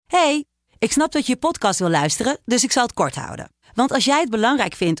Ik snap dat je podcast wil luisteren, dus ik zal het kort houden. Want als jij het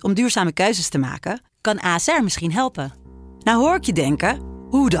belangrijk vindt om duurzame keuzes te maken, kan ASR misschien helpen. Nou hoor ik je denken,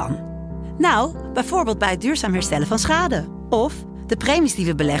 hoe dan? Nou, bijvoorbeeld bij het duurzaam herstellen van schade. Of de premies die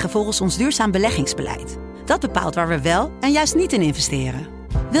we beleggen volgens ons duurzaam beleggingsbeleid. Dat bepaalt waar we wel en juist niet in investeren.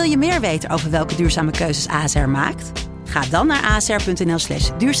 Wil je meer weten over welke duurzame keuzes ASR maakt? Ga dan naar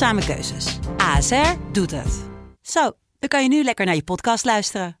asr.nl/duurzame keuzes. ASR doet het. Zo, dan kan je nu lekker naar je podcast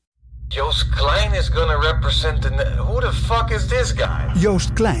luisteren. Joost Klein is gonna represent who the fuck is this guy?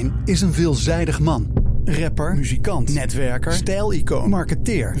 Joost Klein is een veelzijdig man. Rapper, muzikant, netwerker, stijlicoon,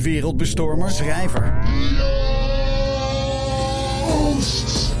 marketeer, wereldbestormer, schrijver.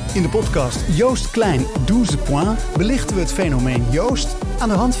 In de podcast Joost Klein 12 points belichten we het fenomeen Joost aan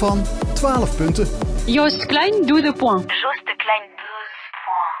de hand van 12 punten. Joost Klein 12 points. Joost Klein 12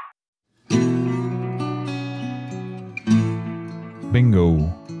 points.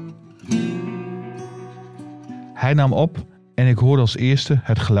 Bingo. Hij nam op en ik hoorde als eerste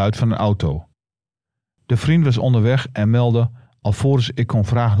het geluid van een auto. De vriend was onderweg en meldde, alvorens ik kon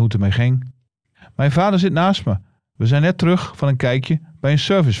vragen hoe het ermee ging: mijn vader zit naast me. We zijn net terug van een kijkje bij een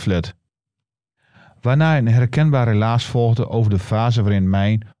serviceflat. Waarna een herkenbaar relaas volgde over de fase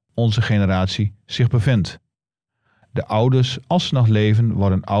waarin onze generatie, zich bevindt. De ouders, als ze nog leven,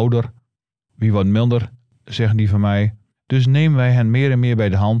 worden ouder. Wie wordt milder, zeggen die van mij. Dus nemen wij hen meer en meer bij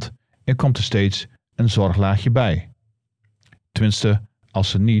de hand en komt er steeds een zorglaagje bij. Tenminste, als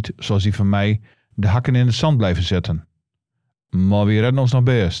ze niet, zoals die van mij, de hakken in het zand blijven zetten. Maar we redden ons nog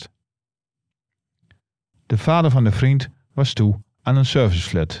best. De vader van de vriend was toe aan een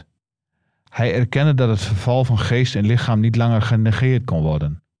serviceflat. Hij erkende dat het verval van geest en lichaam niet langer genegeerd kon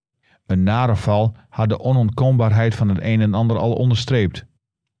worden. Een nare val had de onontkoombaarheid van het een en ander al onderstreept.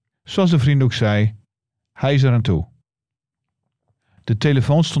 Zoals de vriend ook zei, hij is er aan toe. De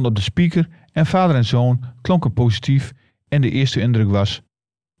telefoon stond op de speaker en vader en zoon klonken positief en de eerste indruk was: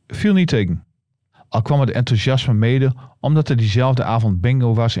 viel niet tegen. Al kwam het enthousiasme mede omdat er diezelfde avond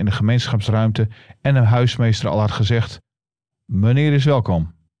bingo was in de gemeenschapsruimte en de huismeester al had gezegd: meneer is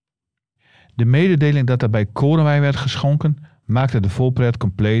welkom. De mededeling dat er bij korenwijn werd geschonken maakte de voorpret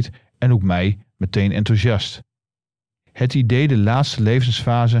compleet en ook mij meteen enthousiast. Het idee de laatste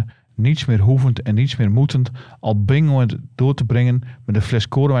levensfase niets meer hoevend en niets meer moetend al bingoend door te brengen met een fles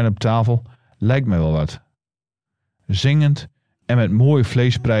korenwijn op tafel lijkt me wel wat. Zingend en met mooie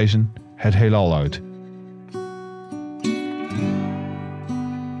vleesprijzen het heelal uit.